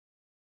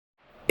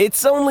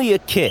It's only a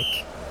kick,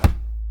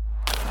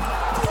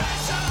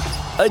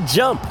 a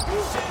jump,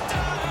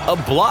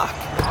 a block.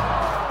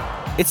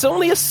 It's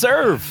only a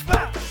serve.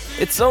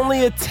 It's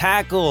only a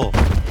tackle,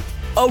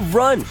 a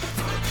run.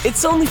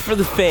 It's only for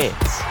the fans.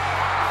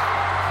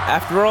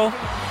 After all,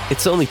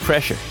 it's only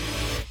pressure.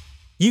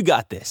 You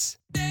got this.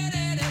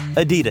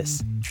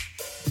 Adidas.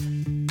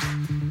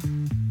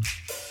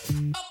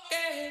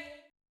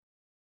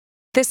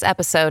 This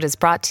episode is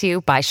brought to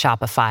you by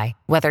Shopify.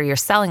 Whether you're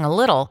selling a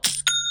little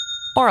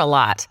or a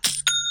lot,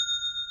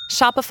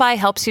 Shopify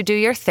helps you do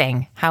your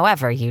thing,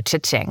 however you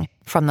cha-ching.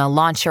 From the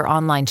launch your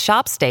online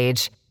shop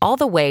stage, all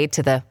the way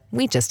to the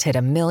we just hit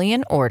 1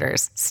 million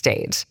orders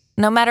stage.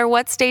 No matter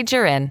what stage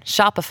you're in,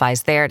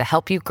 Shopify's there to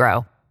help you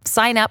grow.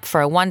 Sign up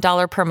for a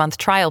 $1 per month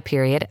trial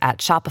period at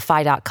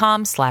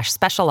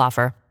shopify.com/special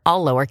offer,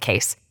 all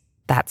lowercase.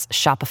 That's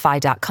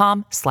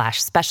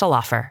shopify.com/special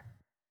offer.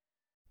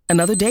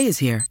 Another day is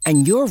here,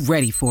 and you're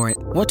ready for it.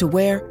 What to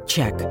wear?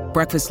 Check.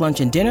 Breakfast,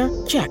 lunch, and dinner?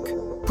 Check.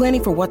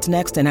 Planning for what's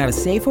next and how to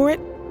save for it?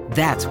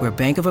 That's where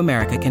Bank of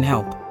America can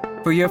help.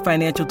 For your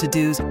financial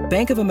to-dos,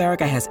 Bank of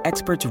America has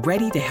experts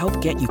ready to help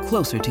get you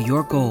closer to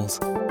your goals.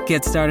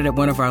 Get started at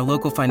one of our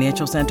local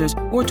financial centers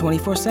or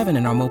 24/7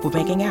 in our mobile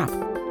banking app.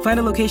 Find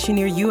a location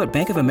near you at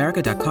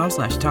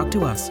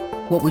bankofamerica.com/talktous.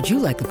 What would you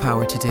like the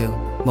power to do?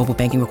 Mobile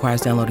banking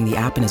requires downloading the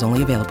app and is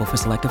only available for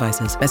select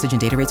devices. Message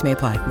and data rates may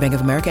apply. Bank of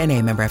America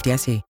NA, member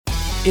FDIC.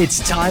 It's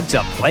time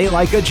to play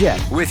like a Jet.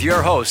 With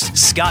your host,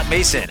 Scott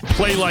Mason.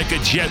 Play like a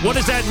Jet. What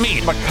does that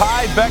mean?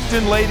 Mekhi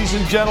Becton, ladies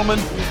and gentlemen.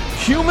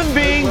 Human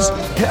beings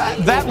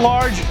that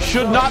large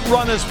should not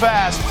run as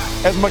fast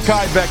as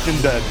Mekhi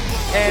Becton did.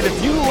 And if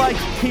you like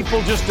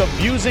people just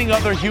abusing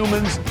other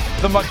humans,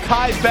 the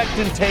Mekhi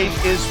Becton tape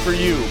is for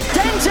you.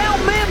 Denzel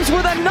Mims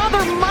with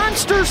another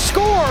monster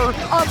score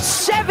of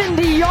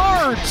 70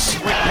 yards.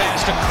 Quick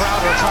pass to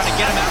Crowder trying to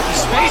get him out of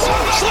space.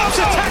 Slips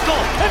a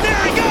tackle, and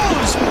there he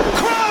goes.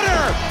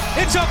 Crowder!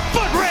 It's a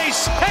foot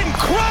race, and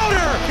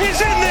Crowder is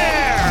in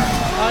there.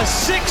 A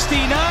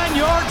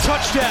 69-yard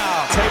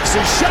touchdown. Takes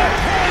a shot.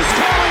 Here's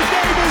Corey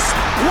Davis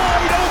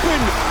wide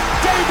open.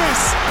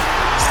 Davis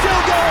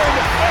still going,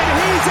 and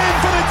he's in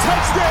for the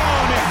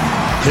touchdown.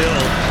 Hill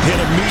hit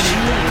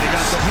immediately when he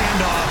got the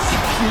handoff.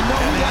 You know and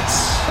what? That's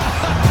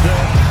the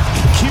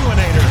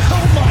Q-inator.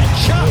 Oh my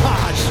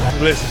gosh!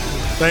 Listen,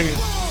 thank you.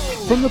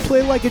 From the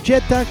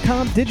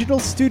PlayLikeAJet.com digital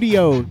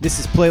studio, this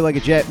is Play Like a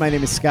Jet. My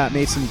name is Scott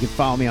Mason. You can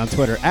follow me on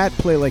Twitter at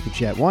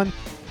PlayLikeAJet1.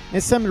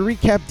 It's time to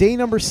recap day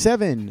number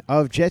 7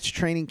 of Jets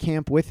training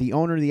camp with the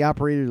owner, the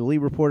operator, the lead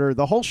reporter,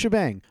 the whole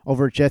shebang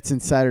over at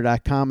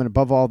JetsInsider.com. And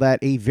above all that,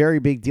 a very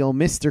big deal,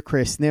 Mr.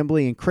 Chris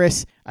Nimbley. And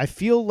Chris, I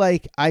feel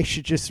like I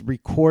should just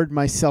record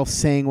myself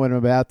saying what I'm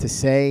about to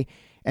say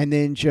and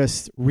then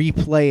just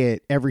replay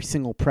it every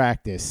single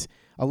practice.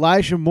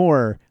 Elijah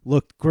Moore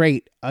looked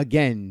great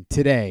again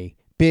today.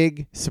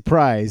 Big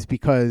surprise,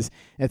 because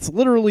it's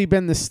literally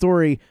been the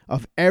story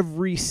of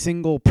every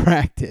single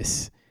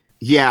practice.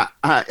 Yeah,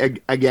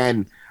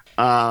 again,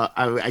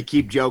 I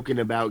keep joking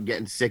about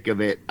getting sick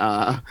of it.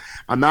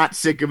 I'm not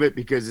sick of it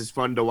because it's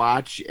fun to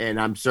watch, and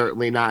I'm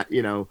certainly not,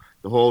 the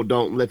whole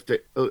don't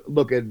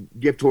look a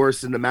gift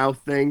horse in the mouth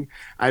thing.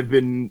 I've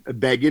been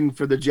begging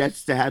for the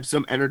Jets to have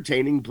some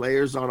entertaining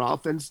players on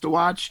offense to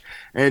watch,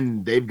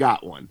 and they've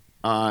got one.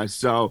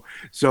 So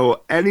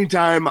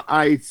anytime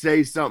I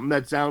say something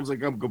that sounds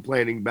like I'm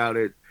complaining about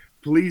it,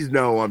 please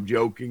know I'm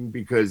joking,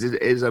 because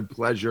it is a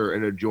pleasure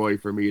and a joy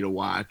for me to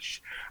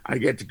watch. I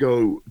get to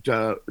go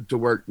to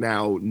work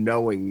now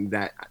knowing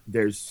that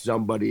there's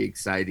somebody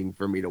exciting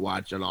for me to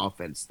watch on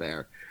offense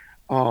there.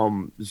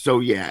 So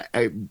yeah,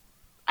 I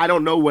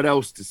don't know what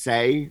else to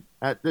say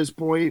at this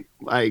point.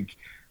 Like,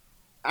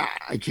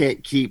 I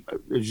can't keep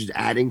just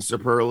adding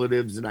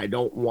superlatives, and I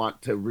don't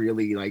want to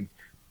really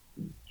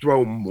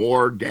throw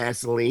more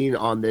gasoline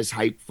on this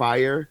hype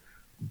fire.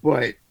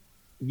 But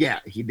yeah,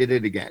 he did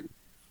it again.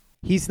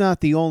 He's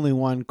not the only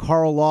one.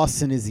 Carl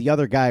Lawson is the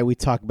other guy we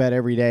talk about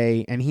every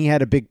day, and he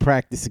had a big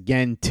practice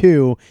again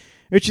too,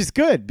 which is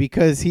good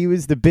because he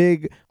was the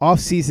big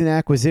offseason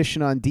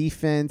acquisition on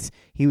defense.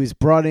 He was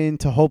brought in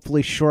to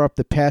hopefully shore up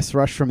the pass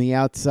rush from the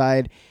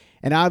outside.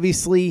 And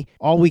obviously,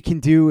 all we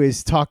can do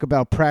is talk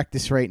about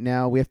practice right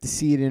now. We have to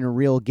see it in a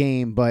real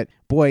game, but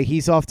boy,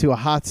 he's off to a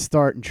hot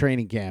start in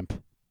training camp.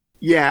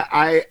 Yeah,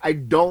 I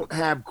don't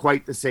have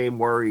quite the same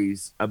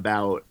worries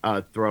about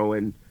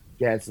throwing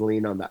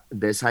gasoline on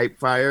this hype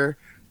fire,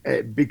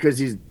 because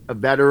he's a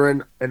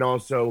veteran, and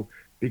also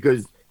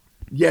because,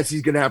 yes,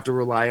 he's going to have to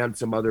rely on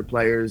some other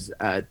players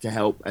to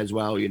help as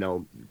well.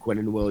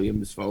 Quinnen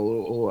Williams,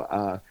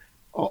 all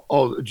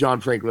John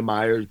Franklin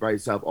Myers,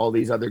 Bryce Huff, all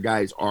these other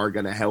guys are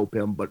going to help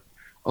him, but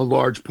a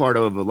large part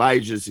of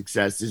Elijah's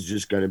success is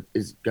just going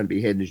to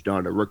be hinged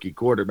on a rookie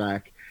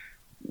quarterback,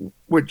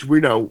 which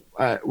we know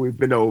we've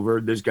been over.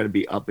 There's going to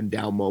be up and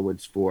down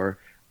moments for.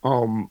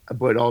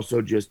 But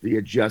also just the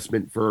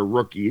adjustment for a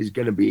rookie is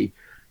going to be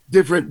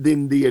different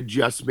than the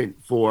adjustment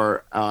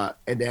for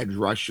an edge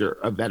rusher,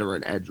 a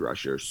veteran edge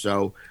rusher.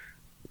 So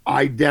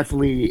I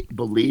definitely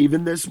believe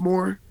in this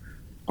more.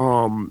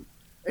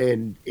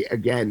 And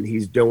again,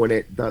 he's doing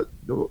it.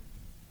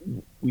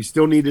 We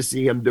still need to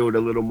see him do it a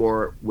little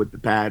more with the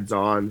pads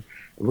on.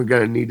 And we're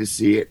going to need to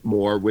see it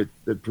more with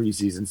the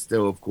preseason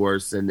still, of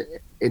course, and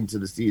into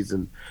the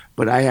season.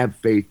 But I have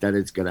faith that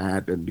it's going to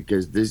happen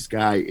because this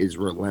guy is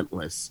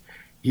relentless.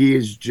 He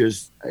is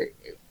just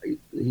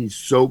he's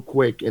so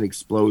quick and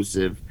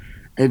explosive,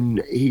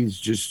 and he's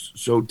just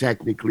so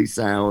technically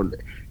sound,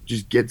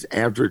 just gets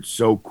after it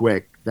so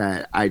quick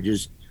that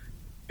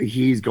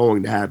he's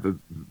going to have a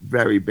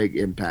very big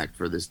impact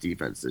for this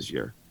defense this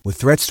year. With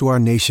threats to our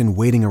nation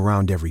waiting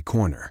around every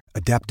corner,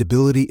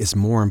 adaptability is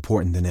more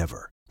important than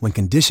ever. When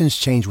conditions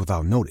change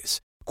without notice,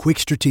 quick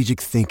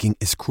strategic thinking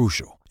is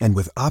crucial. And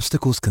with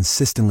obstacles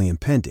consistently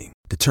impending,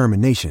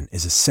 determination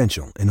is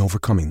essential in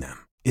overcoming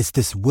them. It's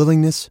this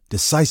willingness,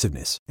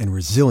 decisiveness, and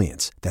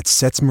resilience that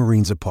sets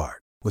Marines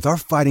apart. With our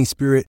fighting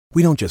spirit,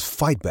 we don't just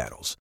fight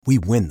battles, we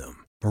win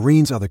them.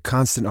 Marines are the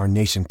constant our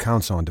nation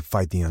counts on to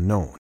fight the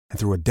unknown. And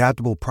through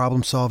adaptable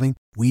problem solving,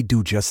 we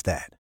do just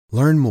that.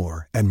 Learn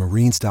more at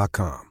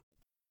Marines.com.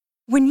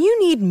 When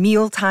you need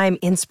mealtime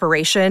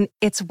inspiration,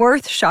 it's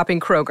worth shopping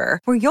Kroger,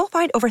 where you'll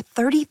find over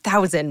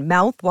 30,000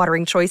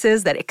 mouth-watering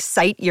choices that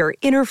excite your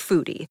inner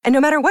foodie. And no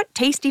matter what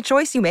tasty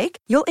choice you make,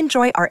 you'll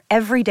enjoy our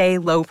everyday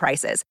low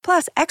prices,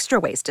 plus extra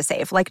ways to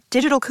save, like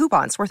digital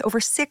coupons worth over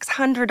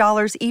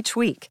 $600 each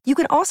week. You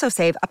can also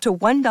save up to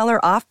 $1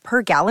 off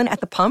per gallon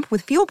at the pump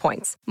with fuel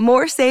points.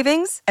 More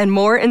savings and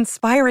more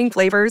inspiring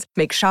flavors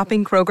make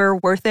shopping Kroger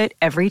worth it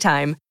every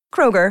time.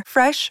 Kroger,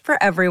 fresh for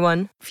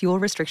everyone. Fuel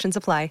restrictions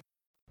apply.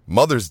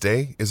 Mother's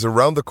Day is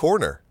around the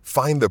corner.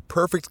 Find the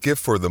perfect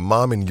gift for the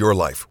mom in your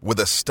life with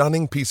a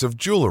stunning piece of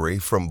jewelry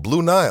from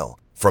Blue Nile.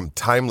 From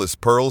timeless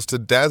pearls to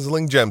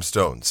dazzling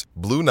gemstones,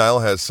 Blue Nile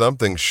has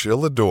something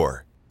she'll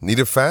adore. Need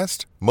it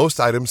fast? Most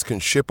items can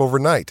ship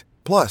overnight.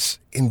 Plus,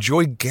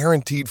 enjoy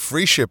guaranteed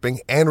free shipping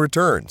and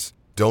returns.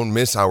 Don't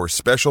miss our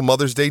special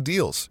Mother's Day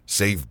deals.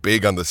 Save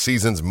big on the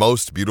season's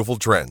most beautiful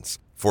trends.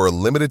 For a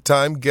limited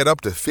time, get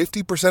up to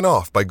 50%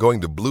 off by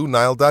going to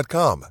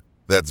BlueNile.com.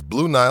 That's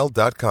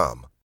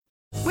BlueNile.com.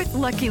 With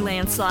Lucky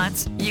Land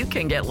Slots, you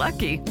can get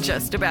lucky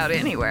just about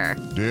anywhere.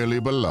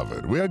 Dearly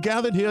beloved, we are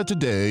gathered here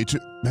today to...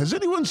 Has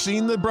anyone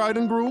seen the bride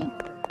and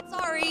groom?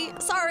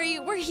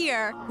 Sorry, we're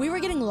here. We were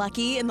getting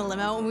lucky in the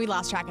limo and we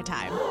lost track of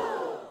time.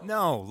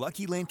 No,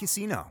 Lucky Land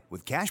Casino,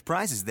 with cash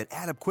prizes that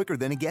add up quicker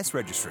than a guest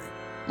registry.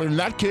 In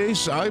that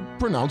case, I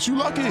pronounce you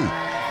lucky.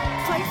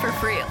 Play for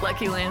free at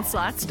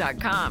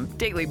LuckyLandSlots.com.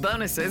 Daily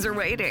bonuses are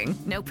waiting.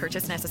 No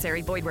purchase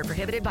necessary. Void where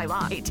prohibited by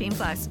law.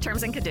 18+.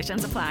 Terms and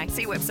conditions apply.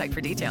 See website for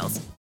details.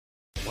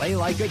 Play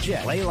like a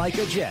Jet. Play like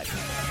a Jet.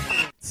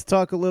 Let's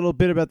talk a little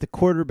bit about the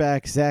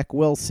quarterback, Zach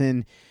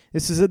Wilson.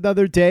 This is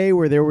another day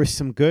where there was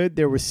some good,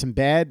 there was some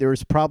bad. There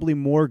was probably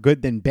more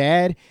good than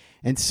bad.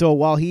 And so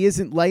while he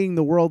isn't lighting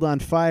the world on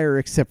fire,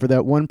 except for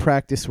that one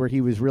practice where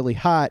he was really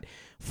hot,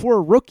 for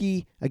a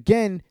rookie,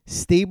 again,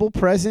 stable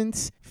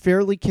presence,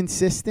 fairly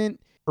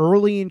consistent,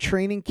 early in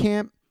training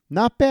camp,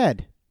 not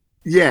bad.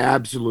 Yeah,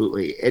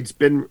 absolutely. It's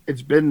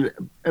been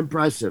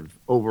impressive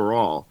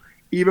overall.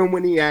 Even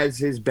when he has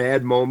his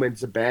bad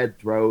moments, bad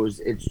throws,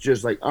 it's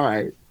just like, all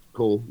right,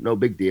 cool, no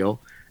big deal.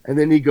 And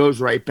then he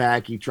goes right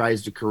back. He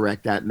tries to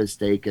correct that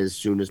mistake as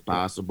soon as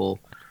possible.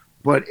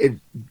 But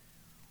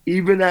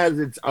even as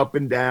it's up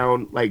and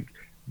down, like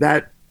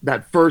that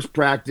first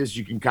practice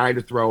you can kind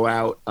of throw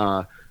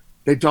out.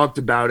 They talked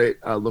about it.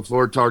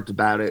 LaFleur talked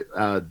about it.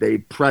 They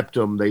prepped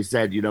him. They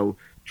said,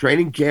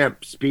 training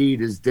camp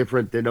speed is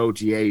different than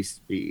OTA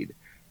speed.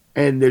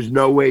 And there's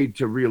no way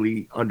to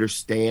really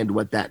understand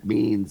what that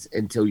means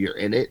until you're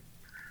in it.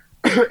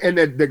 And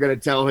then they're going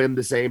to tell him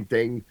the same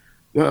thing.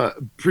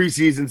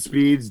 Preseason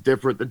speed's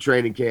different than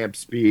training camp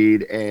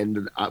speed,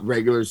 and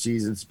regular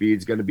season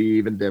speed's going to be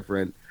even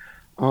different.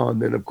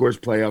 Then, of course,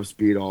 playoff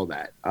speed, all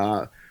that.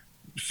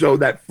 So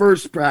that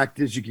first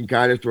practice you can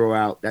kind of throw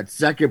out. That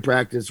second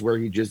practice where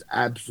he just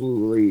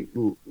absolutely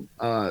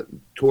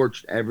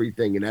torched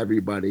everything and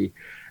everybody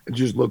and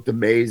just looked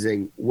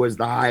amazing was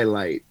the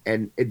highlight.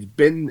 And it's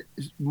been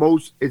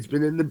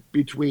in the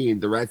between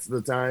the rest of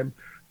the time,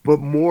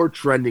 but more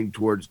trending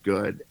towards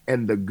good.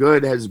 And the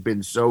good has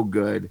been so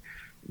good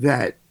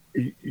that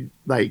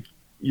like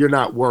you're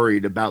not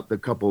worried about the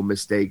couple of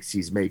mistakes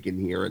he's making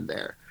here and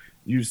there.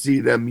 You see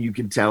them, you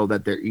can tell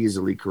that they're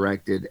easily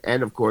corrected.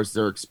 And, of course,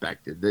 they're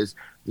expected. There's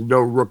no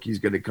rookie's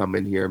going to come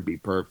in here and be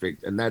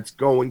perfect. And that's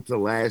going to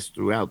last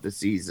throughout the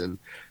season.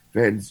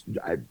 Fans,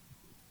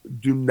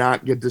 do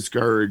not get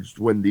discouraged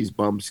when these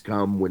bumps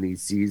come, when he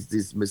sees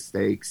these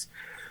mistakes.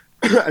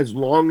 As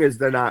long as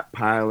they're not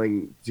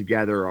piling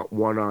together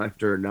one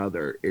after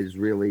another is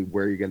really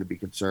where you're going to be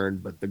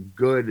concerned. But the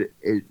good,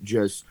 it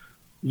just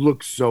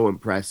looks so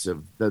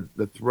impressive.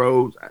 The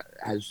throw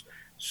has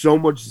so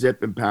much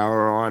zip and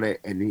power on it,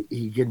 and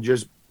he can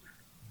just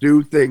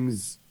do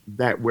things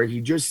where he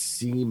just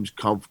seems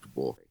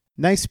comfortable.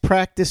 Nice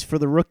practice for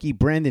the rookie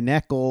Brandon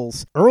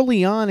Echols.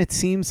 Early on, it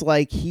seems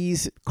like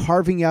he's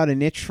carving out a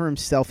niche for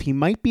himself. He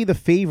might be the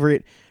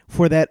favorite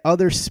for that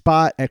other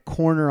spot at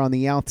corner on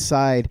the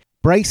outside.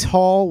 Bryce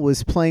Hall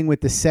was playing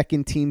with the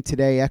second team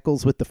today,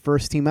 Eccles with the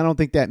first team. I don't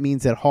think that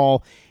means that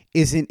Hall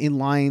isn't in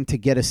line to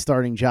get a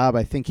starting job.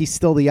 I think he's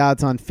still the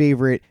odds-on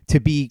favorite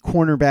to be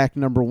cornerback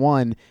number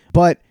one.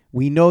 But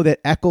we know that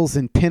Eccles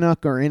and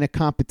Pinnock are in a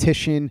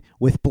competition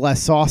with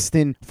Bless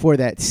Austin for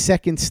that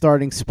second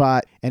starting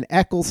spot, and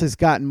Eccles has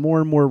gotten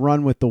more and more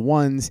run with the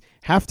ones.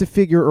 Have to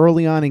figure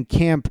early on in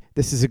camp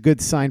this is a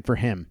good sign for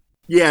him.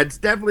 Yeah, it's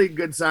definitely a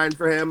good sign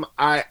for him.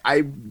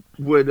 I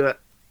would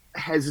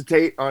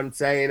hesitate on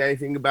saying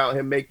anything about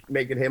him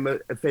making him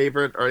a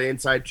favorite or an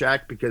inside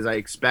check, because I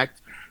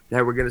expect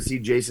that we're going to see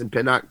Jason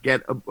Pinnock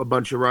get a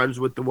bunch of runs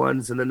with the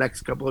ones in the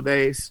next couple of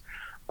days.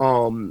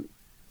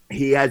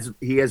 He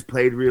has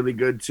played really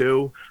good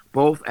too.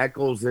 Both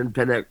Eccles and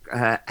Pinnock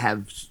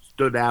have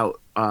stood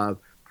out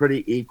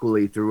pretty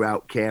equally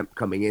throughout camp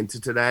coming into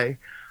today.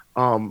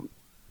 And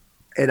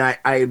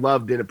I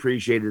loved and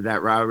appreciated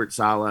that Robert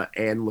Saleh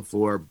and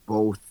LaFleur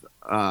both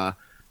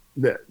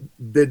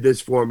did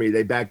this for me.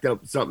 They backed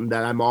up something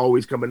that I'm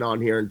always coming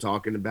on here and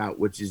talking about,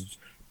 which is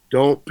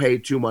don't pay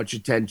too much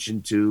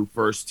attention to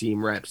first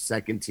team reps,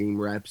 second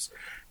team reps.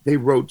 They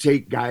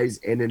rotate guys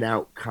in and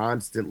out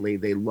constantly.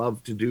 They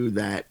love to do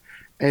that.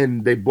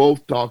 And they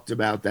both talked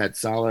about that,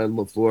 Saleh and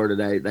LaFleur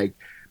today. Like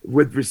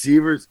with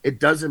receivers, it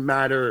doesn't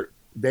matter.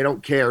 They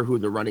don't care who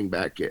the running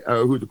back is,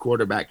 or who the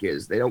quarterback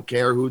is. They don't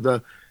care who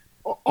the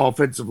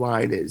offensive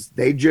line is.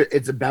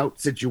 It's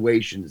about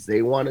situations.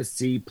 They want to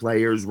see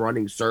players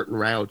running certain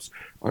routes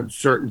on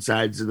certain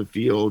sides of the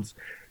fields,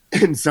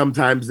 and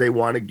sometimes they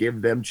want to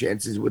give them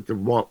chances with the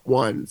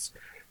ones.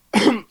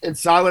 And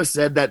Saleh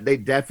said that they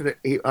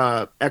definitely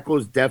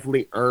Eccles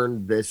definitely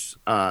earned this.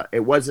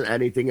 It wasn't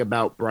anything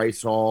about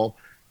Bryce Hall,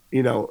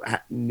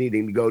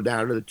 needing to go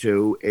down to the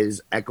two.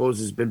 Eccles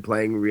has been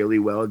playing really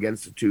well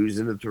against the twos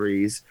and the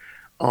threes,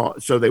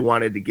 so they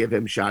wanted to give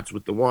him shots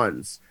with the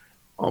ones.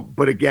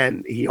 But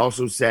again, he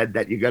also said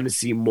that you're going to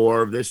see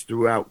more of this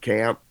throughout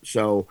camp.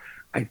 So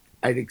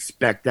I'd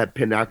expect that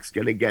Pinnock's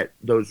going to get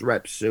those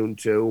reps soon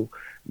too.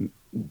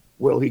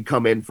 Will he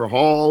come in for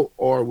Hall,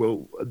 or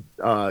will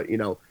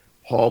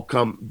Hall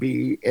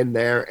be in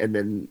there and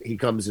then he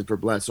comes in for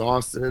Bless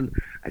Austin?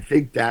 I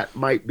think that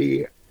might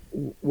be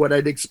what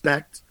I'd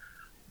expect.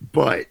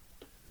 But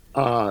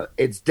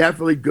it's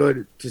definitely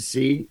good to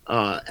see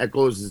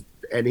Eccles.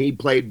 And he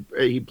played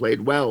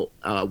well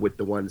with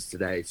the ones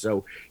today.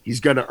 So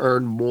he's going to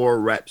earn more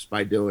reps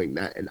by doing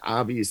that. And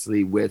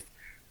obviously with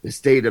the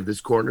state of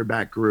this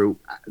cornerback group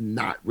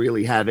not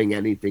really having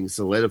anything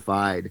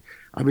solidified,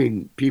 I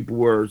mean, people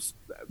were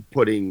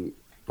putting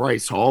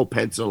Bryce Hall,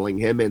 penciling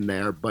him in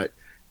there, but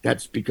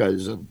that's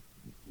because of,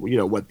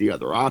 what the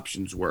other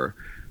options were.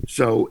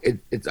 So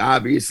it's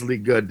obviously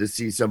good to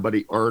see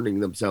somebody earning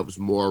themselves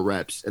more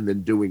reps and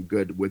then doing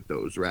good with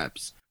those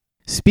reps.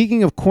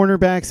 Speaking of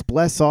cornerbacks,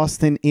 Bless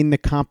Austin in the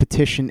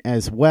competition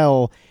as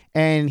well,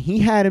 and he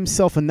had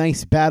himself a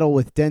nice battle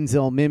with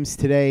Denzel Mims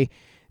today.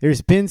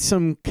 There's been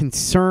some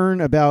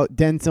concern about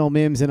Denzel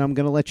Mims, and I'm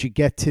going to let you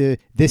get to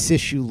this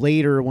issue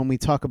later when we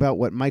talk about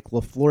what Mike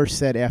LaFleur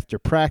said after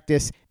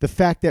practice. The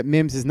fact that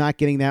Mims is not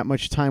getting that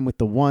much time with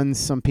the ones,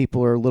 some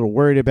people are a little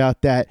worried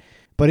about that,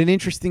 but an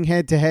interesting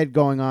head-to-head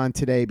going on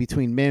today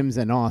between Mims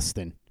and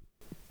Austin.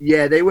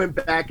 Yeah, they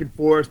went back and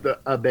forth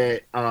a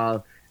bit.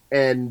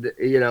 And,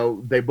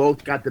 they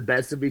both got the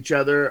best of each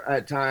other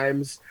at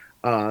times.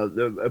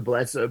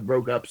 Bless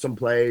broke up some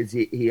plays.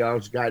 He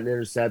also got an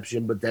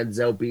interception, but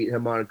Denzel beat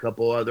him on a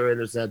couple other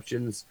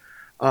interceptions.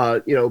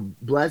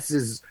 Bless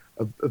is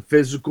a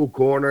physical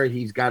corner.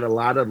 He's got a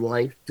lot of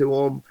length to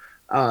him.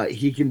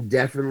 He can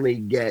definitely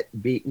get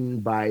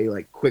beaten by,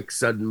 quick,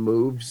 sudden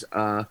moves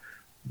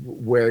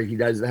where he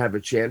doesn't have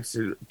a chance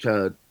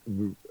to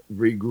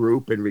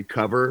regroup and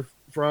recover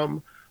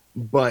from.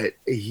 But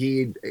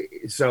there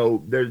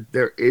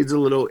is a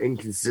little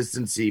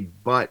inconsistency,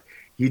 but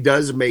he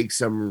does make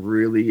some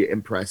really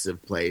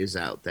impressive plays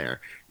out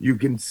there. You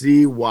can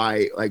see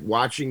why,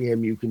 watching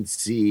him, you can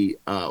see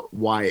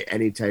why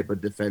any type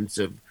of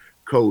defensive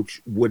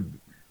coach would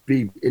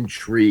be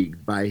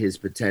intrigued by his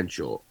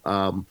potential.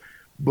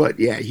 But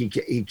yeah, he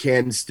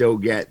can still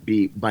get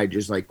beat by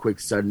just quick,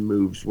 sudden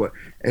moves.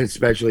 And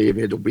especially if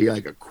it'll be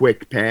a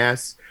quick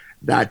pass,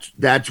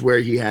 that's where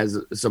he has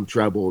some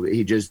trouble.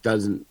 He just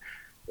doesn't.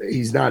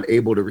 He's not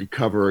able to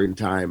recover in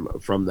time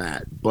from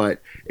that.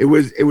 But it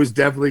was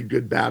definitely a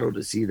good battle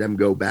to see them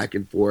go back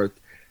and forth.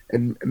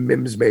 And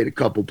Mims made a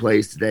couple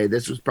plays today.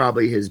 This was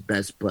probably his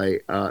best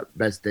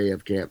day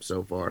of camp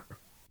so far.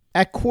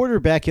 At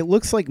quarterback, it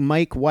looks like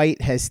Mike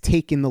White has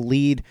taken the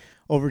lead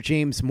over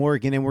James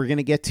Morgan, and we're going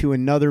to get to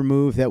another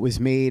move that was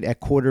made at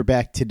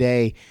quarterback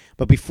today.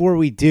 But before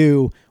we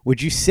do,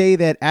 would you say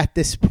that at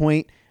this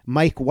point,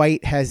 Mike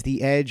White has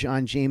the edge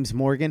on James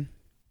Morgan?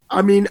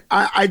 I mean,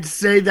 I'd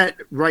say that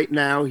right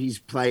now he's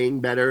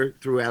playing better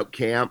throughout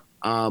camp.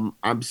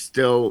 I'm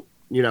still,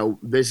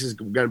 this is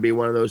going to be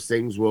one of those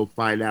things we'll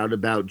find out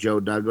about Joe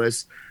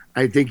Douglas.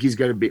 I think he's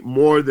going to be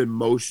more than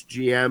most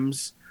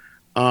GMs,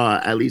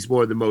 at least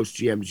more than most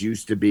GMs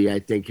used to be. I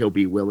think he'll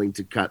be willing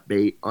to cut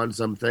bait on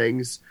some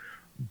things.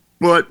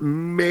 but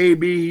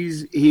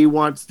maybe he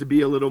wants to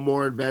be a little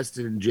more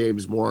invested in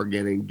James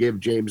Morgan and give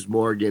James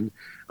Morgan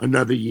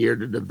another year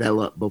to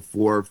develop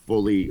before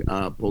fully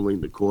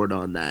pulling the cord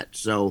on that.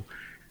 So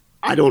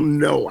I don't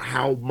know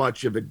how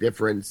much of a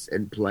difference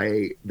in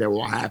play there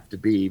will have to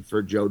be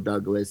for Joe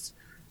Douglas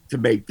to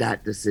make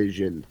that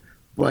decision.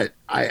 But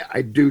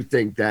I do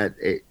think that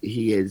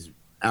he has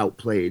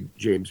outplayed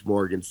James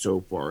Morgan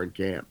so far in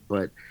camp.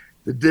 But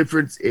the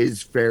difference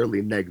is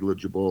fairly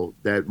negligible,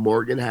 that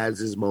Morgan has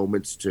his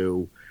moments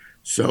too.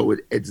 So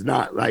it's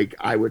not like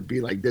I would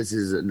be like, this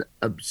is an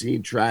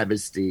obscene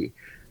travesty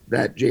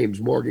that James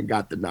Morgan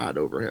got the nod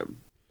over him.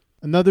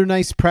 Another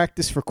nice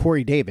practice for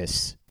Corey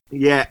Davis.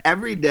 Yeah,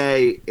 every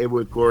day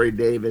with Corey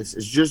Davis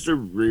is just a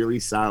really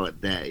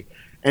solid day.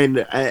 And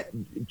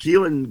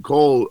Keelan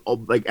Cole,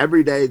 like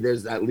every day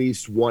there's at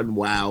least one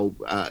wow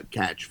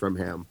catch from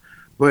him.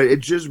 But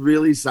it's just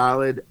really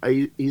solid.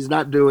 He's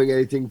not doing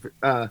anything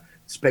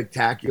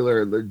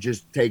spectacular,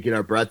 just taking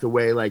our breath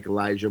away like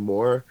Elijah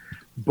Moore.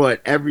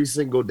 But every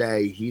single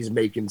day he's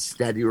making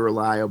steady,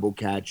 reliable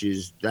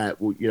catches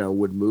that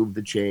would move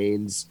the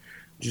chains.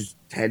 Just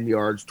 10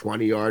 yards,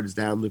 20 yards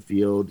down the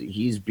field.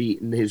 He's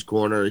beating his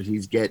corner.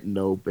 He's getting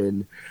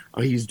open.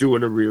 He's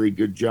doing a really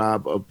good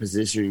job of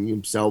positioning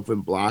himself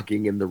and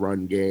blocking in the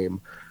run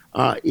game.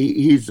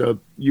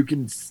 You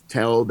can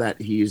tell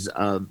that he's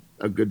a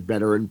good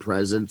veteran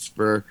presence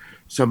for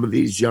some of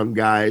these young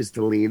guys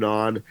to lean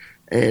on,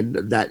 and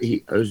that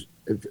he,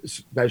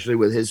 especially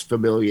with his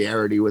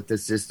familiarity with the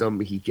system,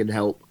 he can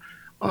help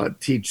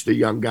teach the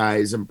young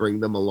guys and bring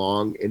them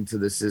along into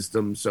the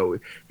system. So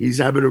he's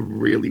having a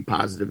really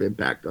positive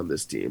impact on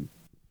this team.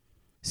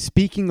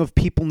 Speaking of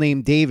people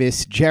named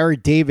Davis,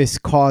 Jared Davis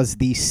caused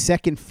the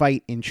second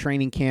fight in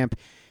training camp.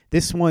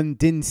 This one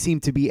didn't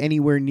seem to be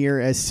anywhere near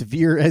as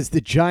severe as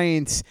the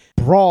Giants'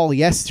 brawl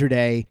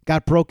yesterday.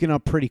 Got broken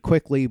up pretty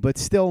quickly, but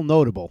still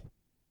notable.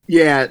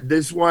 Yeah,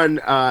 this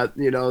one,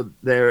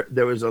 there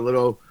was a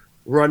little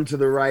run to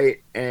the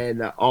right,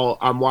 and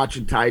I'm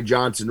watching Ty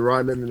Johnson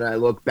run, and then I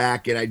look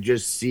back and I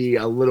just see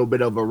a little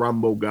bit of a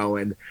rumble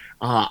going.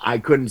 I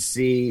couldn't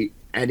see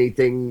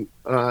anything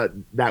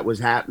that was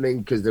happening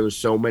because there was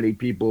so many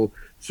people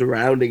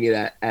surrounding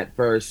it at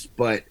first,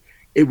 but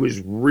it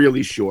was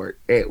really short.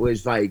 It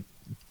was like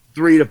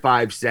 3 to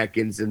 5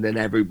 seconds, and then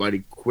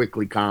everybody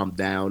quickly calmed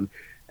down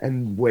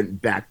and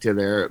went back to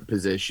their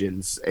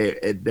positions.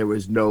 There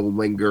was no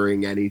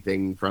lingering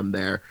anything from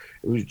there.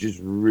 It was just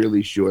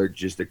really short,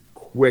 just a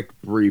quick,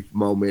 brief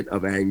moment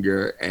of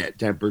anger,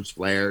 tempers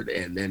flared,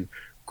 and then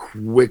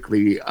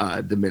quickly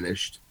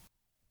diminished.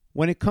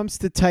 When it comes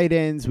to tight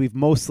ends, we've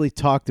mostly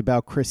talked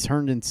about Chris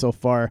Herndon so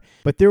far,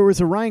 but there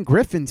was a Ryan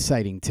Griffin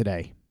sighting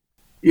today.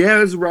 Yeah,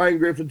 it was a Ryan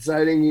Griffin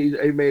sighting.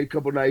 He made a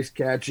couple nice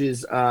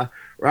catches.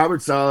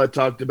 Robert Saleh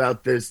talked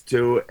about this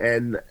too,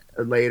 and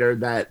later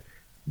that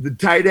the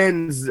tight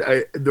ends,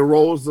 the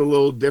role's a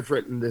little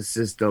different in this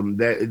system.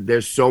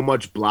 There's so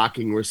much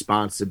blocking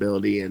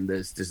responsibility in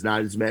this. There's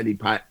not as many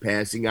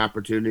passing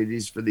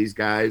opportunities for these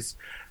guys.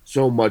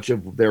 So much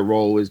of their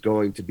role is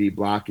going to be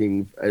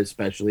blocking,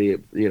 especially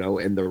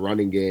in the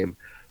running game.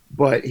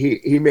 But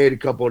he made a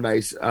couple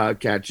nice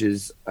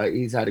catches.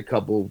 He's had a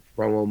couple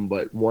from him,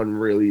 but one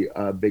really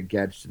big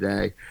catch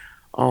today.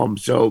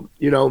 So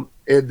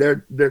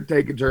they're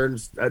taking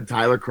turns.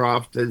 Tyler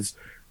Kroft has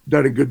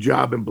done a good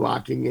job in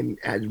blocking and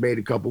has made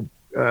a couple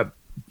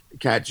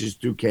catches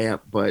through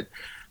camp. But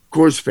of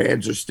course,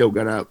 fans are still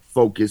gonna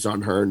focus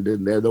on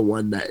Herndon. They're the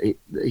one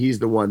he's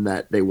the one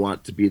that they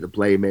want to be the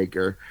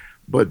playmaker.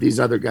 But these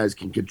other guys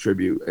can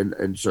contribute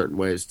in certain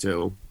ways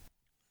too.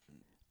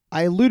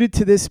 I alluded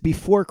to this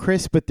before,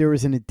 Chris, but there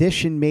was an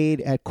addition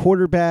made at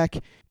quarterback.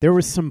 There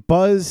was some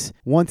buzz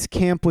once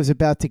camp was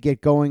about to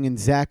get going and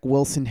Zach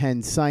Wilson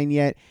hadn't signed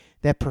yet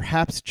that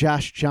perhaps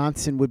Josh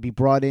Johnson would be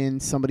brought in,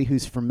 somebody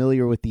who's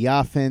familiar with the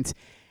offense.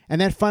 And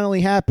that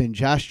finally happened.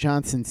 Josh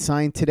Johnson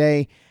signed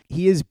today.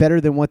 He is better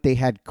than what they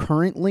had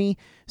currently,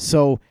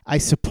 so I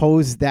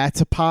suppose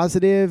that's a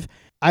positive.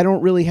 I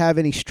don't really have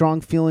any strong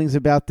feelings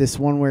about this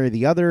one way or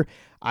the other.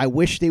 I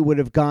wish they would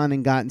have gone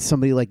and gotten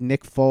somebody like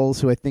Nick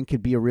Foles, who I think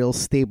could be a real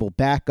stable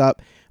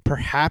backup.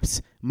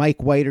 Perhaps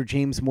Mike White or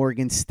James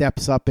Morgan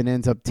steps up and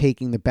ends up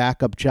taking the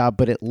backup job,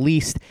 but at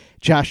least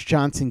Josh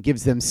Johnson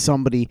gives them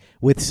somebody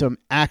with some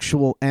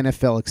actual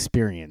NFL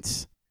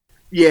experience.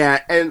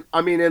 Yeah, and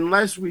I mean,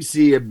 unless we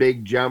see a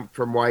big jump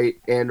from White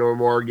and or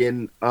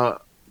Morgan,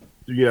 throughout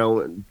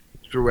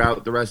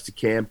the rest of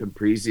camp and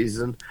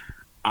preseason,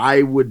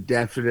 I would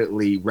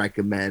definitely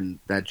recommend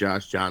that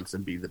Josh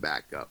Johnson be the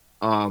backup.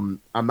 I'm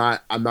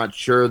not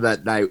sure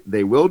that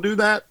they will do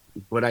that,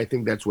 but I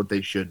think that's what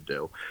they should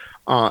do.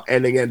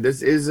 And again,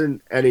 this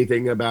isn't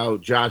anything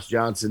about Josh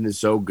Johnson is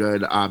so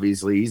good.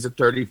 Obviously, he's a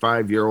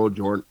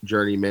 35-year-old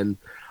journeyman.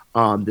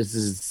 This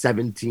is his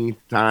 17th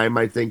time,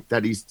 I think,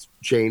 that he's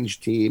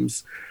changed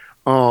teams.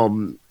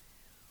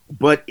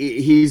 But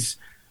he's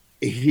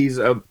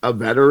a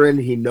veteran.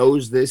 He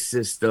knows this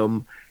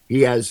system.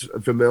 He has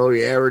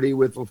familiarity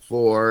with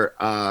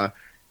LaFleur.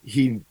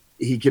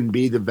 he can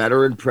be the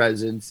veteran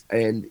presence,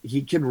 and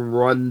he can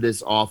run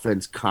this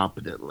offense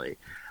competently.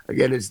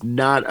 Again, it's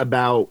not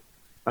about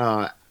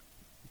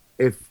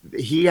if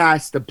he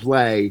has to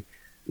play,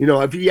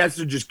 if he has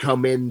to just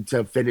come in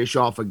to finish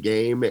off a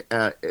game,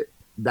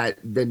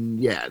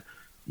 then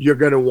you're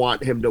going to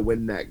want him to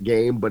win that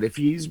game. But if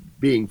he's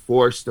being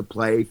forced to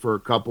play for a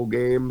couple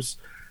games,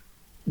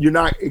 you're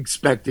not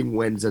expecting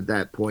wins at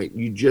that point.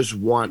 You just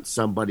want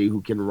somebody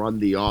who can run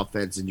the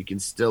offense, and you can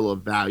still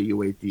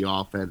evaluate the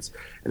offense.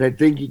 And I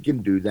think he can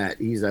do that.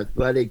 He's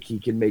athletic. He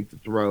can make the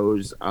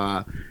throws.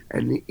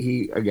 And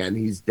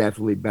he's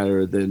definitely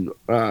better than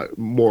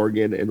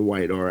Morgan and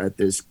White are at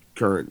this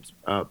current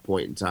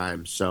point in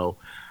time. So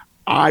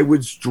I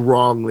would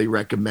strongly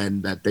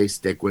recommend that they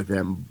stick with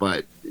him,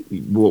 but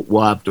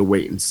we'll have to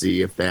wait and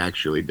see if they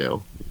actually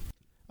do.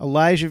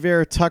 Elijah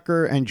Vera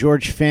Tucker and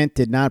George Fant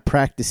did not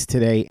practice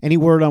today. Any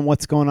word on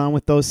what's going on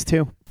with those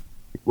two?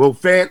 Well,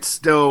 Fant's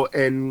still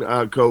in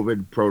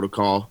COVID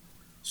protocol,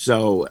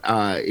 so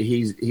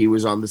he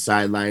was on the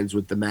sidelines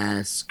with the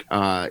mask.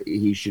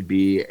 He should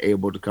be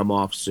able to come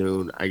off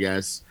soon, I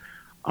guess.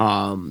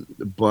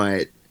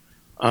 But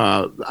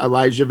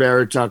Elijah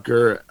Vera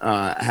Tucker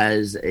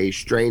has a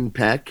strained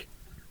pec.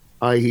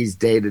 He's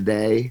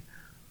day-to-day.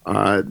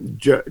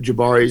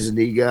 Jabari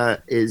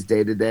Zuniga is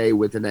day-to-day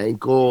with an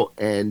ankle,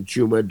 and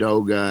Chuma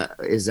Doga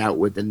is out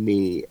with a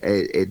knee.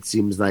 It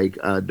seems like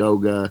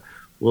Doga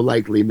will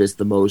likely miss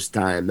the most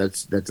time.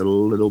 That's a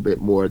little bit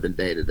more than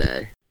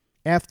day-to-day.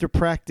 After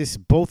practice,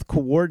 both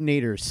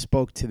coordinators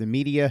spoke to the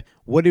media.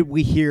 What did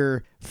we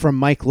hear from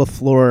Mike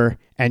LaFleur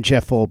and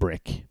Jeff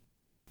Ulbrich?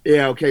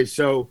 Yeah, okay,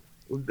 so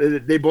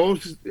they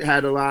both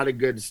had a lot of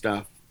good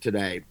stuff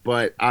today,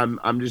 but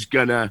I'm just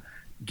gonna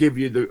give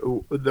you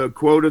the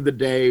quote of the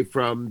day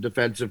from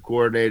defensive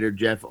coordinator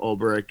Jeff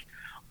Ulbrich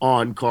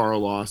on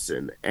Carl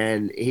Lawson.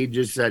 And he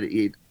just said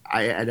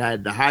I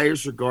had the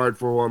highest regard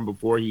for him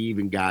before he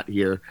even got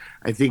here.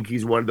 I think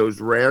he's one of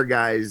those rare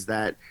guys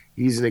that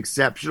he's an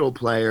exceptional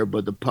player,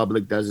 but the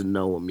public doesn't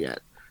know him yet.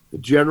 The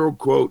general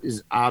quote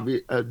is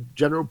obvious.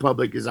 General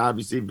public is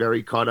obviously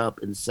very caught up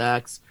in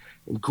sacks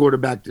and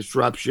quarterback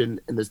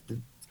disruption and the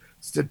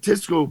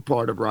statistical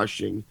part of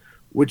rushing,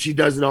 which he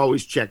doesn't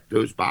always check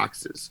those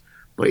boxes.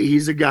 But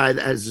he's a guy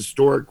that has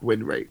historic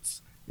win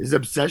rates. His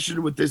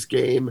obsession with this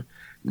game,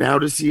 now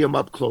to see him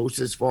up close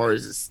as far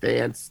as his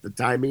stance, the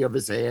timing of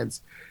his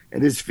hands,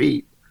 and his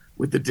feet,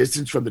 with the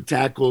distance from the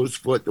tackle's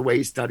foot, the way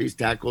he studies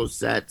tackles,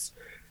 sets,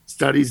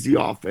 studies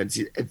the offense.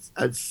 It's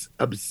as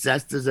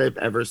obsessed as I've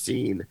ever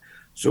seen.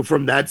 So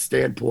from that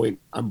standpoint,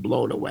 I'm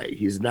blown away.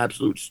 He's an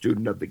absolute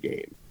student of the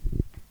game.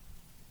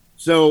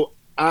 So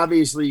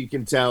obviously you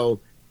can tell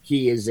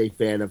he is a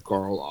fan of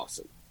Carl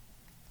Lawson.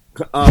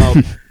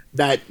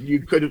 That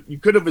you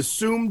could have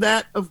assumed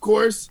that, of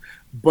course,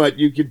 but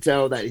you can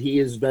tell that he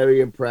is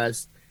very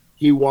impressed.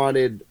 He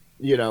wanted,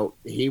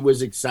 he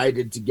was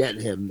excited to get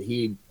him.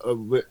 He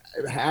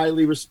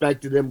highly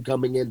respected him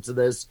coming into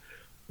this,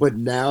 but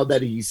now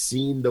that he's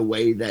seen the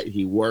way that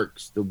he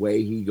works, the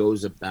way he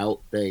goes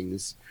about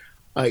things,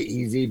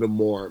 he's even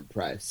more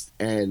impressed.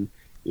 And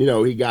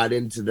he got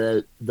into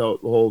the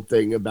whole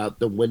thing about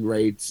the win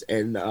rates,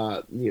 and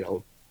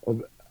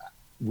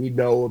we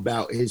know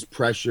about his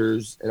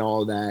pressures and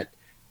all that.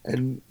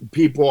 And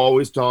people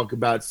always talk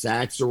about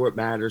sacks are what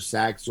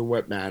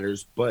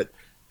matters, but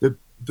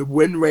the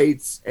win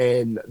rates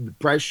and the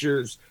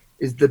pressures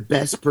is the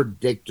best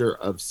predictor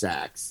of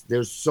sacks.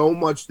 There's so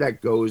much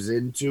that goes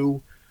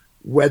into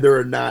whether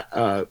or not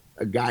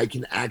a guy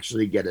can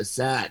actually get a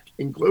sack,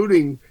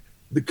 including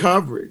the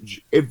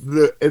coverage. If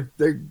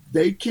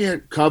they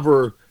can't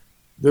cover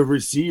the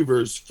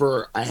receivers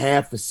for a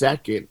half a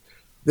second,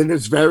 then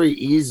it's very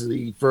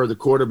easy for the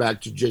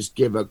quarterback to just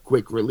give a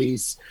quick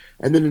release.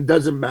 And then it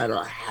doesn't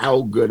matter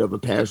how good of a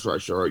pass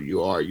rusher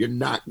you are, you're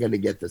not going to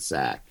get the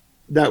sack.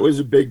 That was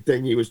a big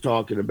thing he was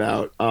talking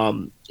about.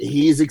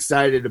 He's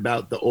excited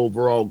about the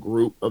overall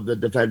group of the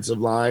defensive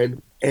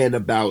line and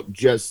about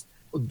just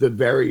the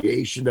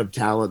variation of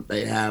talent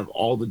they have,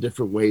 all the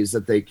different ways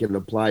that they can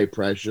apply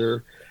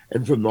pressure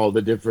and from all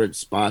the different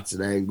spots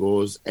and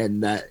angles,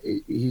 and that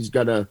he's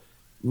going to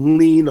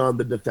lean on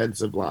the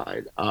defensive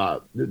line.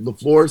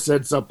 LaFleur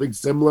said something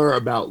similar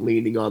about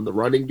leaning on the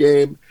running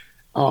game,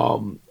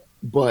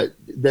 but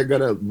they're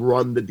going to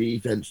run the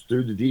defense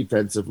through the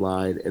defensive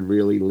line and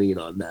really lean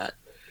on that.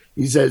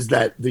 He says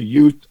that the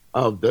youth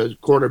of the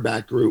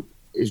cornerback group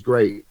is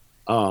great,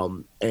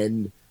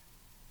 and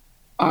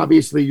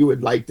obviously you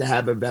would like to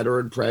have a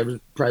veteran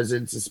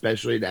presence,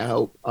 especially to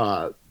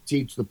help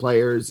teach the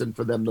players and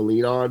for them to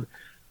lean on,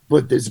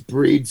 but this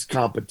breeds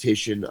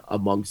competition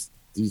amongst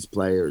these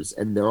players,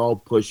 and they're all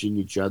pushing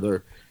each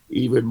other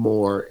even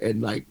more,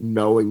 and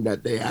knowing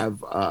that they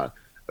have a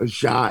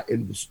shot.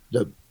 And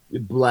the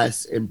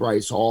Bless and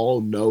Bryce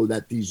Hall know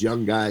that these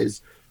young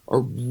guys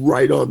are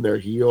right on their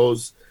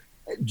heels.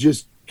 It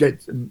just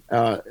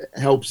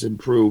helps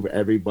improve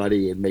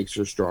everybody and makes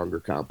for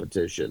stronger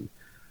competition.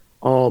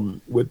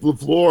 With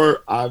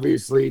LaFleur,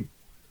 obviously,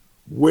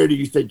 where do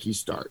you think he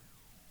start?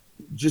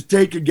 Just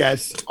take a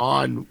guess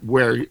on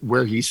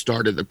where he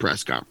started the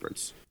press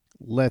conference.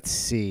 Let's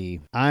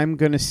see. I'm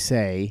going to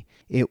say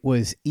it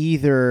was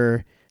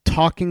either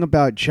talking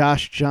about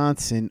Josh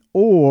Johnson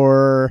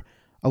or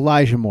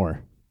Elijah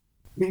Moore.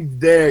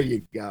 There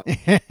you go.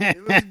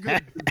 It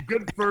was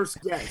good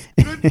first guess.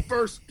 Good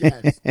first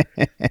guess.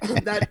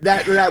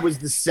 That was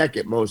the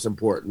second most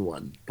important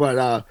one.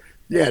 But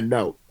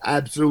no,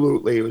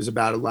 absolutely, it was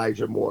about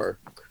Elijah Moore.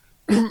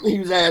 He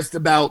was asked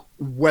about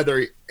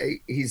whether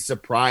he's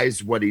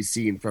surprised what he's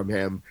seen from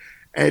him,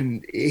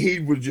 and he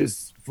was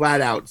just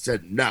flat out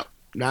said no,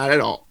 not at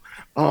all.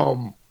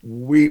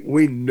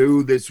 We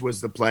knew this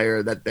was the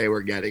player that they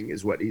were getting,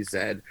 is what he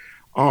said.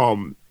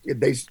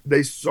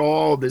 They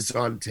saw this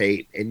on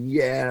tape, and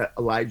yeah,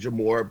 Elijah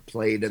Moore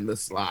played in the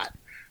slot,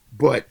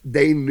 but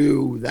they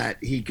knew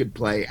that he could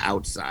play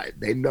outside.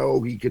 They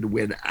know he could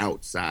win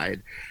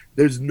outside.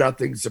 There's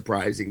nothing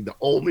surprising. The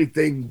only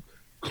thing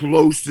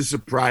close to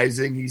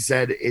surprising, he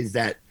said, is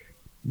that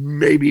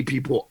maybe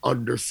people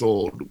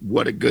undersold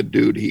what a good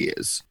dude he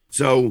is.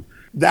 So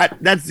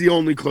that's the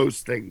only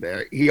close thing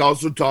there. He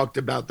also talked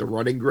about the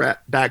running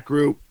back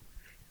group.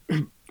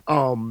 This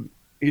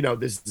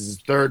is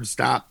his third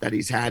stop that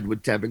he's had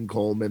with Tevin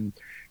Coleman.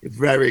 A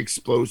very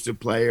explosive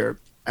player.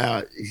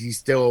 He's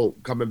still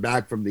coming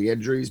back from the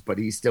injuries, but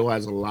he still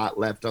has a lot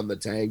left on the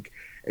tank.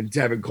 And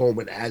Tevin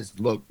Coleman has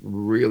looked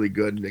really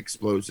good and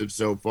explosive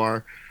so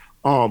far.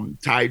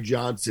 Ty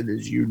Johnson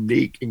is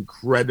unique,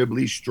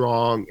 incredibly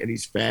strong, and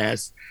he's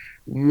fast.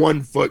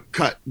 1 foot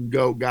cut and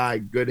go guy,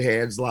 good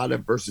hands, a lot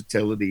of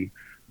versatility.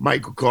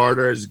 Michael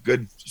Carter has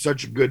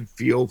such a good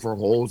feel for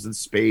holes in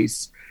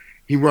space.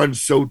 He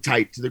runs so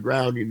tight to the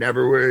ground, you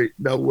never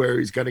know where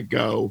he's going to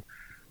go,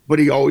 but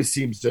he always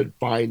seems to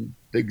find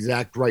the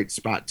exact right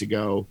spot to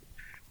go.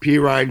 P.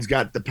 Ryan's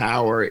got the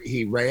power.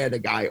 He ran a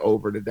guy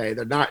over today.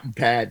 They're not in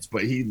pads,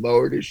 but he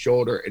lowered his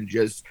shoulder and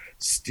just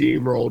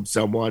steamrolled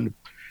someone.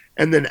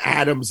 And then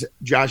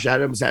Josh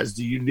Adams has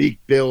the unique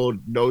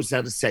build, knows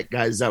how to set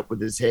guys up with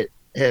his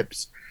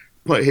hips,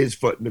 put his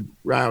foot in the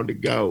ground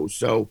and go.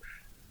 So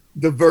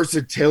the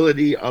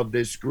versatility of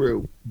this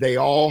group, they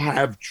all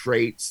have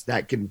traits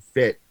that can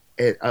fit,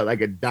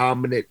 like a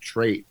dominant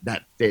trait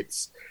that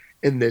fits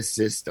in this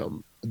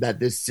system, that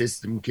this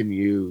system can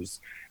use.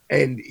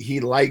 And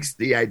he likes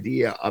the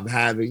idea of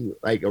having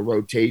like a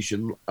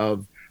rotation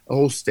of a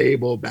whole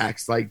stable of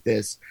backs like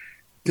this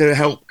to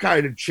help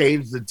kind of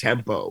change the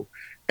tempo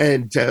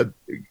and to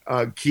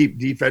keep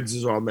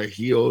defenses on their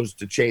heels,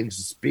 to change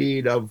the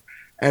speed of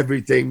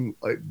everything.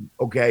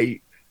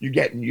 Okay, you're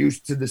getting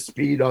used to the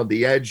speed on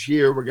the edge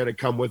here. We're going to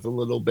come with a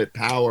little bit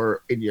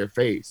power in your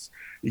face.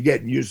 You're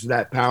getting used to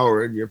that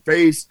power in your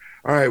face.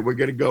 All right, we're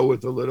going to go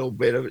with a little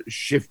bit of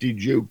shifty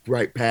juke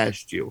right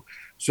past you.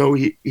 So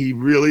he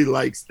really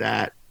likes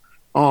that.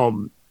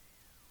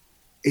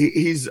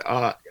 He's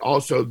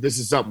also, this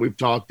is something we've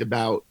talked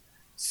about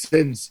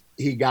since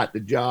he got the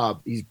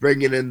job. He's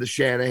bringing in the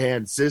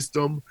Shanahan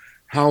system.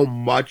 How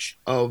much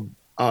of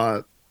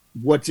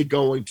what's it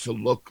going to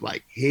look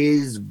like,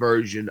 his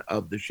version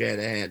of the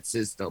Shanahan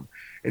system.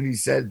 And he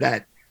said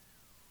that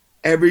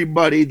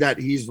everybody that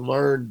he's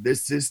learned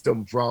this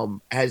system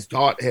from has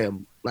taught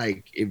him,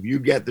 like, if you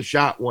get the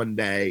shot one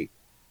day,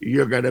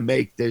 you're going to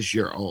make this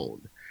your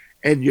own.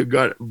 And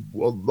a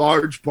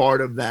large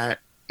part of that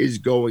is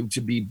going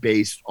to be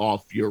based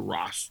off your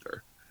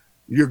roster.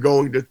 You're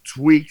going to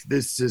tweak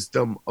this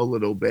system a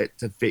little bit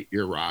to fit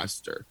your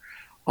roster.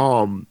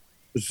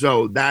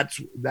 So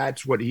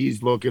that's what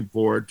he's looking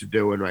forward to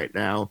doing right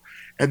now.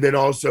 And then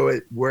also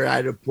we're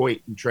at a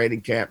point in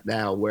training camp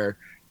now where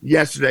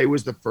yesterday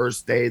was the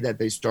first day that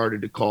they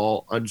started to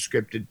call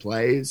unscripted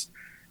plays.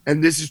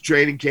 And this is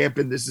training camp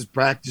and this is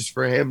practice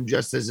for him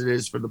just as it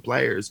is for the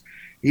players.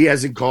 He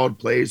hasn't called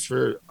plays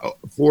for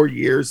 4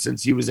 years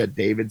since he was at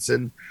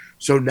Davidson.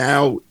 So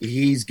now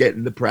he's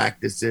getting the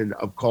practice in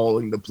of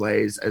calling the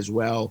plays as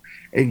well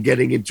and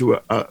getting into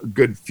a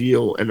good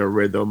feel and a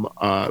rhythm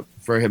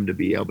for him to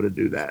be able to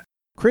do that.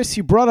 Chris,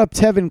 you brought up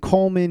Tevin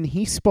Coleman.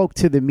 He spoke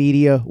to the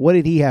media. What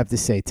did he have to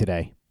say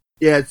today?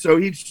 Yeah, so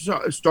he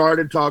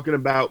started talking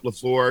about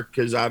LaFleur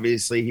because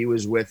obviously he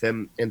was with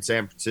him in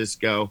San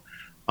Francisco.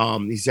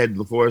 He said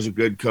LaFleur is a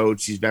good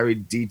coach. He's very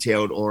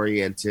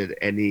detailed-oriented,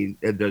 and he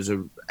does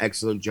an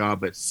excellent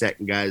job at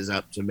setting guys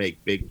up to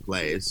make big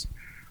plays.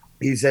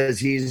 He says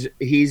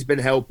he's been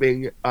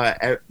helping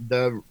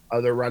the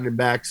other running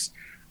backs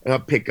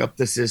pick up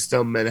the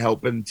system and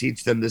helping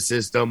teach them the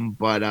system,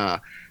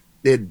 but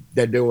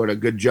they're doing a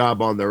good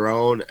job on their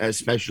own,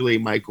 especially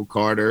Michael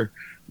Carter.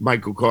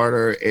 Michael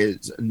Carter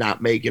is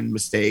not making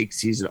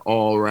mistakes. He's an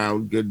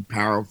all-around good,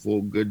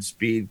 powerful, good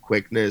speed,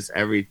 quickness,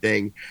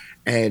 everything.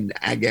 And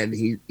again,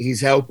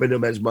 he's helping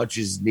him as much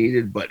as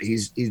needed, but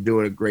he's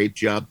doing a great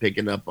job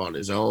picking up on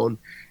his own.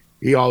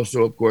 He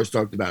also, of course,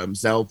 talked about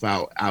himself,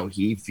 how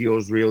he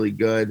feels really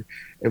good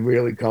and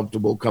really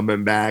comfortable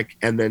coming back.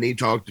 And then he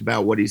talked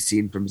about what he's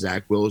seen from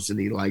Zach Wilson.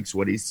 He likes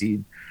what he's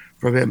seen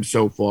from him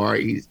so far.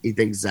 He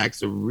thinks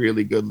Zach's a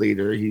really good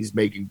leader. He's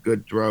making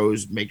good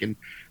throws, making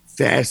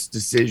fast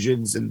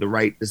decisions and the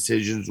right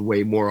decisions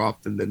way more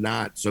often than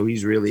not. So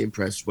he's really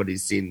impressed what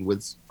he's seen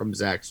from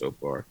Zach so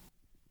far.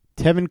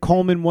 Tevin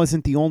Coleman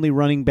wasn't the only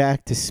running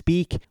back to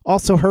speak.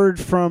 Also heard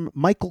from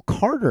Michael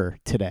Carter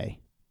today.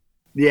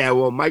 Yeah,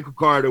 well, Michael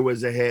Carter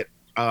was a hit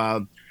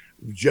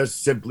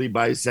just simply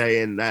by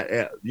saying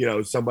that,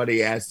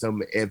 somebody asked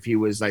him if he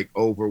was like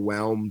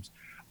overwhelmed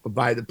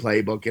by the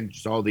playbook and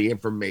just all the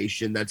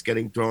information that's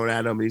getting thrown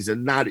at him. He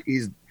said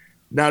he's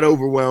not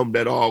overwhelmed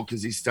at all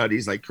because he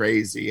studies like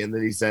crazy. And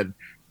then he said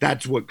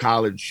that's what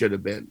college should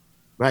have been.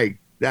 Like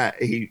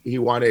that he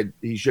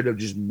should have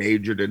just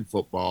majored in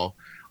football.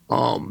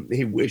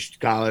 He wished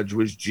college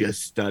was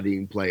just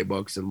studying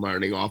playbooks and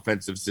learning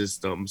offensive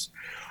systems.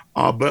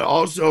 But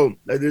also,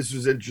 this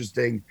was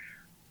interesting.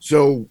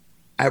 So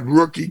at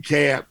rookie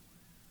camp,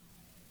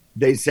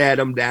 they sat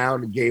him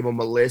down and gave him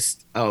a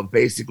list of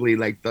basically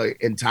like the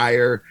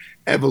entire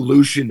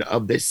evolution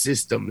of this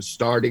system,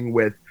 starting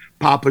with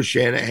Papa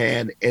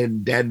Shanahan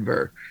in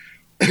Denver.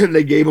 And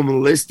they gave him a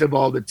list of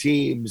all the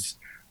teams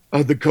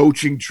of the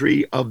coaching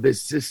tree of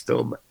this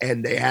system.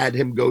 And they had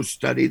him go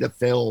study the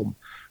film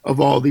of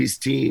all these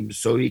teams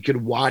so he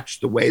could watch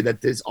the way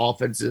that this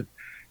offensive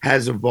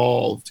has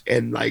evolved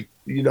and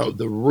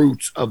the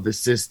roots of the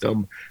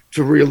system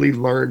to really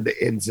learn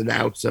the ins and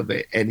outs of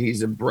it. And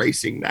he's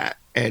embracing that.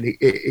 And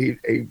he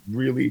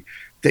really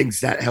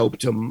thinks that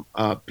helped him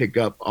pick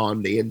up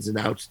on the ins and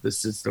outs of the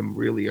system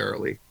really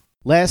early.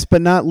 Last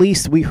but not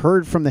least, we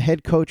heard from the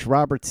head coach,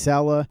 Robert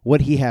Saleh.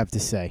 What he have to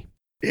say?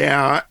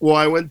 Yeah, well,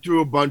 I went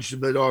through a bunch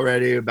of it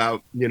already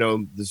about,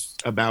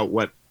 about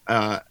what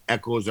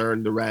Echols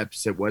earned the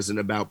reps. It wasn't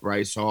about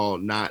Bryce Hall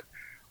not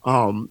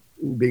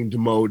being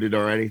demoted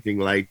or anything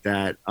like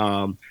that.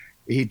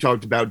 He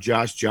talked about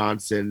Josh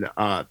Johnson,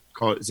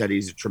 said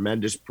he's a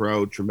tremendous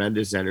pro,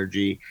 tremendous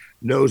energy,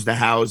 knows the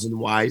hows and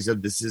whys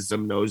of the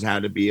system, knows how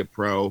to be a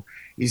pro.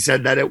 He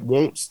said that it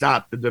won't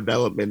stop the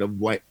development of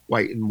White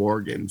and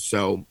Morgan.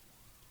 So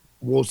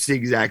we'll see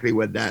exactly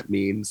what that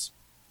means.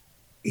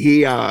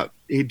 He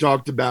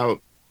talked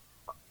about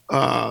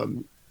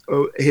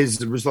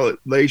his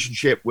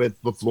relationship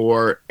with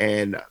LaFleur,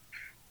 and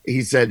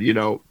he said,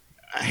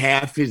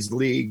 half his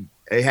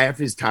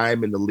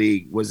time in the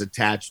league was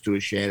attached to a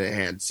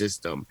Shanahan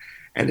system,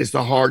 and it's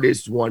the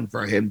hardest one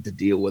for him to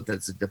deal with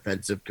as a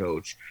defensive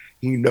coach.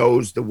 He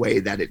knows the way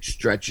that it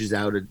stretches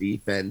out a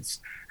defense,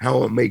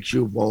 how it makes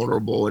you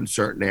vulnerable in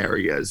certain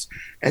areas.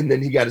 And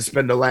then he got to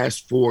spend the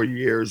last 4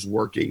 years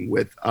working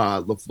with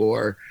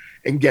LaFleur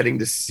and getting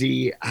to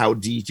see how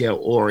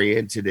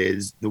detail-oriented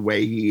is, the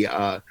way he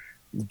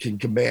can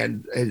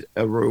command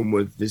a room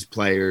with his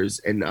players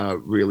and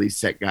really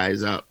set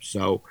guys up.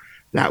 So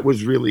that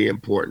was really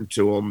important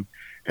to him.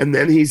 And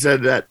then he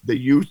said that the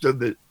youth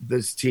of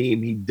this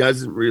team, he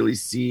doesn't really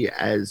see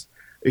as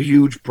a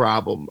huge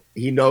problem.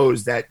 He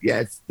knows that,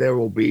 yes, there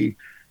will be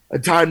a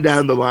time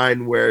down the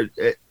line where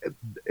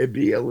it'd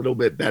be a little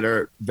bit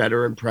better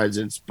veteran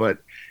presence, but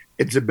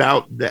it's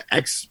about the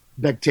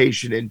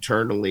expectation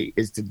internally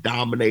is to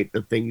dominate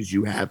the things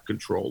you have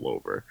control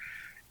over.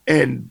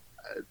 And,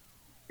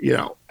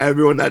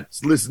 everyone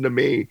that's listened to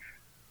me,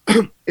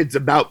 it's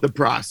about the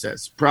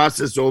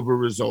process over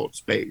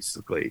results,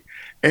 basically.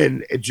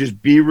 And it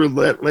just be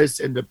relentless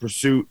in the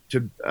pursuit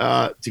to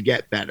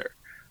get better.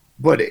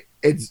 But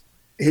it's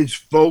his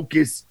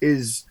focus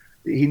is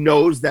he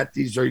knows that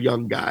these are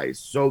young guys.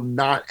 So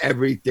not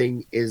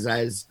everything is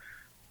as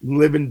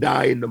live and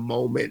die in the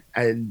moment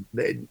and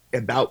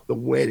about the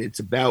win. It's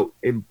about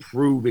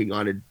improving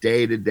on a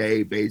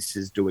day-to-day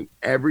basis, doing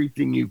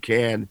everything you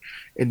can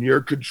in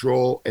your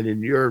control and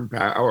in your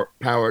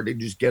power to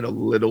just get a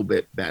little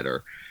bit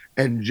better.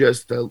 And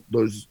just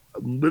those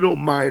little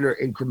minor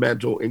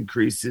incremental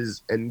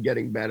increases and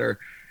getting better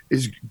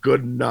is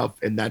good enough,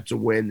 and that's a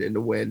win and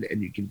a win,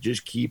 and you can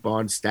just keep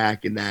on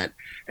stacking that.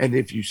 And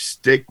if you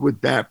stick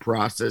with that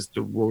process,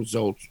 the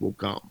results will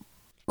come.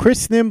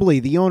 Chris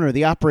Nimbley, the owner,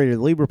 the operator,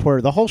 the lead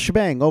reporter, the whole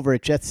shebang over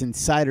at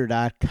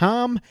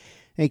jetsinsider.com.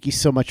 Thank you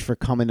so much for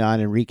coming on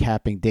and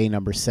recapping day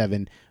number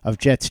 7 of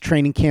Jets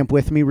training camp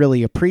with me.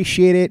 Really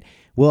appreciate it.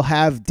 We'll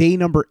have day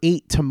number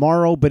 8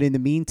 tomorrow, but in the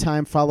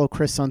meantime, follow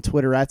Chris on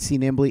Twitter at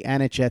 @CNimbley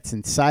and at Jets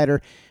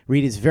Insider.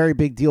 Read his very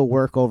big deal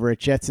work over at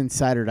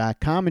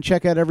jetsinsider.com and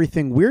check out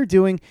everything we're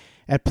doing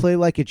at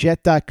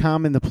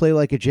playlikeajet.com and the Play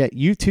Like a Jet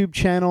YouTube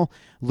channel.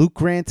 Luke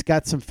Grant's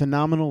got some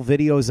phenomenal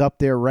videos up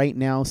there right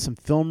now, some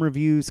film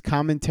reviews,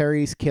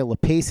 commentaries. Kayla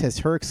Pace has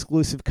her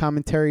exclusive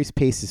commentaries,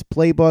 Pace's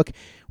Playbook.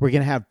 We're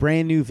going to have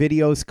brand new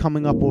videos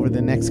coming up over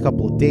the next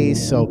couple of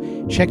days,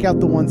 so check out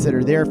the ones that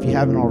are there if you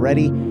haven't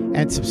already,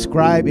 and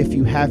subscribe if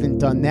you haven't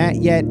done that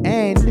yet,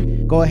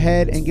 and go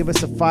ahead and give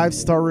us a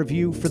 5-star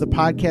review for the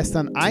podcast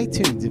on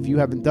iTunes if you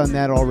haven't done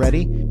that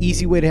already.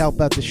 Easy way to help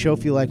out the show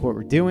if you like what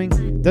we're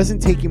doing. Doesn't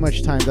take you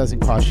much time, doesn't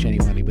cost you any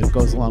money, but it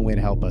goes a long way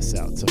to help us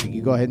out. So if you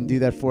could go ahead and do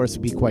that for us,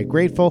 we'd be quite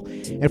grateful.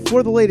 And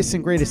for the latest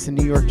and greatest in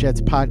New York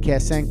Jets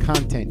podcasts and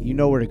content, you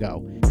know where to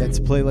go. That's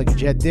Play Like a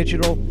Jet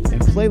Digital and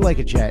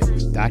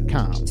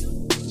playlikeajet.com.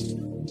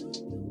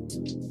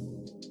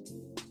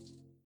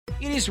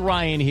 It is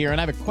Ryan here,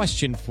 and I have a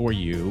question for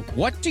you.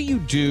 What do you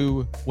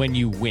do when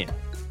you win?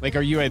 Like,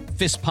 are you a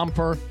fist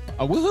pumper,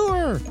 a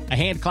woohooer, a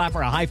hand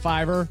clapper, a high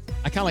fiver?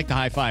 I kind of like the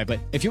high five, but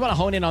if you want to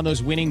hone in on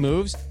those winning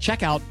moves,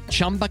 check out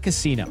Chumba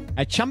Casino.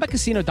 At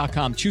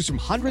ChumbaCasino.com, choose from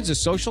hundreds of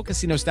social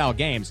casino-style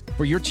games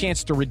for your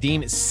chance to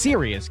redeem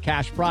serious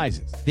cash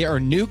prizes. There are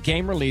new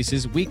game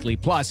releases weekly,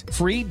 plus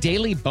free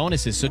daily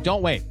bonuses. So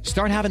don't wait.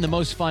 Start having the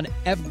most fun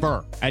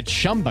ever at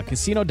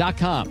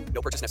ChumbaCasino.com.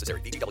 No purchase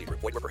necessary. VGW Group.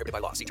 Void where prohibited by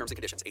law. See terms and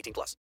conditions.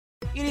 18+.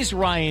 It is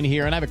Ryan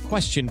here, and I have a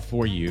question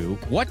for you.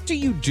 What do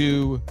you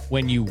do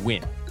when you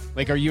win?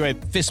 Like, are you a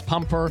fist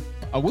pumper,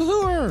 a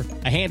woohooer,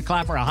 a hand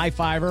clapper, a high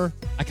fiver?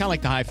 I kind of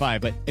like the high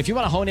five, but if you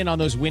want to hone in on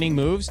those winning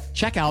moves,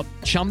 check out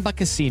Chumba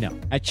Casino.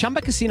 At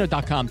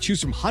ChumbaCasino.com, choose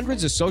from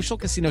hundreds of social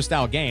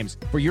casino-style games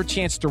for your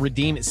chance to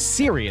redeem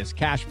serious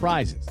cash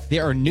prizes.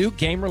 There are new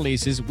game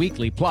releases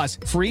weekly, plus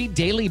free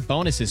daily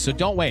bonuses. So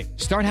don't wait.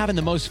 Start having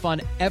the most fun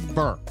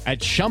ever at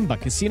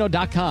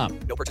ChumbaCasino.com.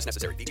 No purchase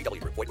necessary.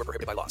 VGW Group. Void where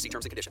prohibited by law. See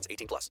terms and conditions.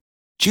 18+.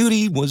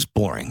 Judy was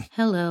boring.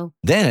 Hello.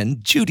 Then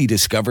Judy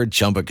discovered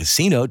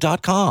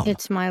ChumbaCasino.com.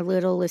 It's my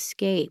little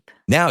escape.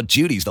 Now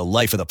Judy's the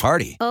life of the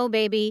party. Oh,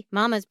 baby,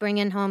 mama's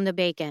bringing home the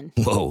bacon.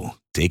 Whoa,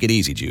 take it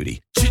easy,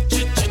 Judy.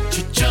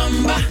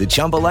 The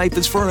Chumba life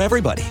is for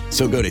everybody.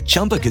 So go to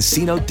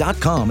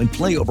ChumbaCasino.com and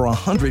play over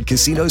 100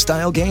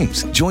 casino-style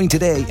games. Join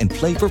today and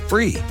play for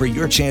free for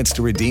your chance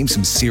to redeem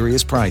some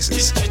serious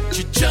prizes.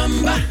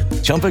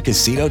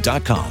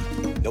 ChumbaCasino.com.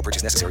 No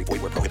purchase necessary.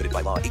 Void where prohibited by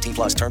law.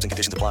 18+. Terms and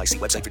conditions apply. See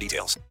website for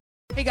details.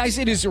 Hey guys,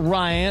 it is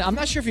Ryan. I'm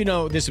not sure if you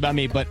know this about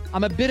me, but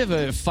I'm a bit of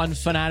a fun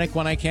fanatic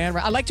when I can.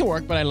 I like to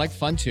work, but I like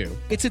fun too.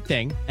 It's a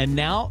thing. And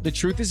now the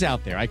truth is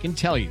out there. I can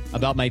tell you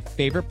about my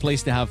favorite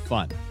place to have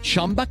fun.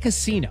 Chumba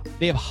Casino.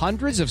 They have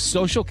hundreds of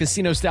social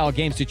casino style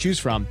games to choose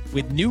from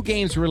with new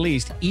games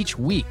released each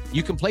week.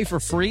 You can play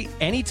for free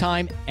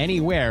anytime,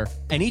 anywhere.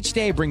 And each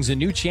day brings a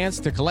new chance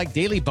to collect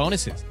daily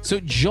bonuses. So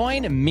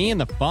join me in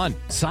the fun.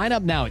 Sign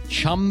up now at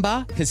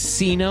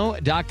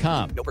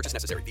ChumbaCasino.com. No purchase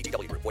necessary.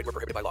 VGW Group. Void where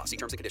prohibited by law. See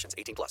terms and conditions.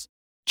 18+.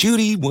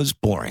 Judy was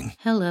boring.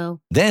 Hello.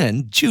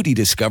 Then Judy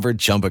discovered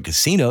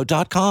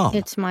ChumbaCasino.com.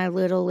 It's my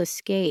little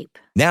escape.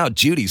 Now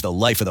Judy's the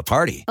life of the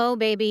party. Oh,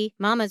 baby,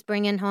 mama's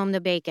bringing home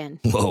the bacon.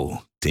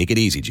 Whoa, take it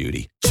easy,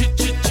 Judy.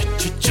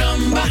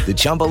 The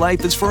Chumba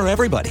life is for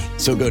everybody.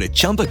 So go to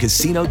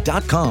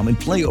ChumbaCasino.com and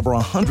play over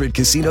 100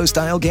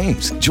 casino-style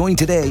games. Join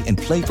today and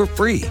play for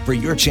free for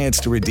your chance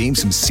to redeem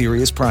some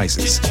serious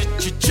prizes.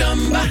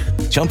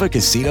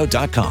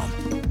 ChumbaCasino.com.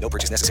 No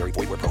purchase necessary.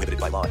 Void where prohibited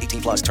by law.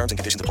 18+. Terms and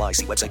conditions apply.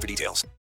 See website for details.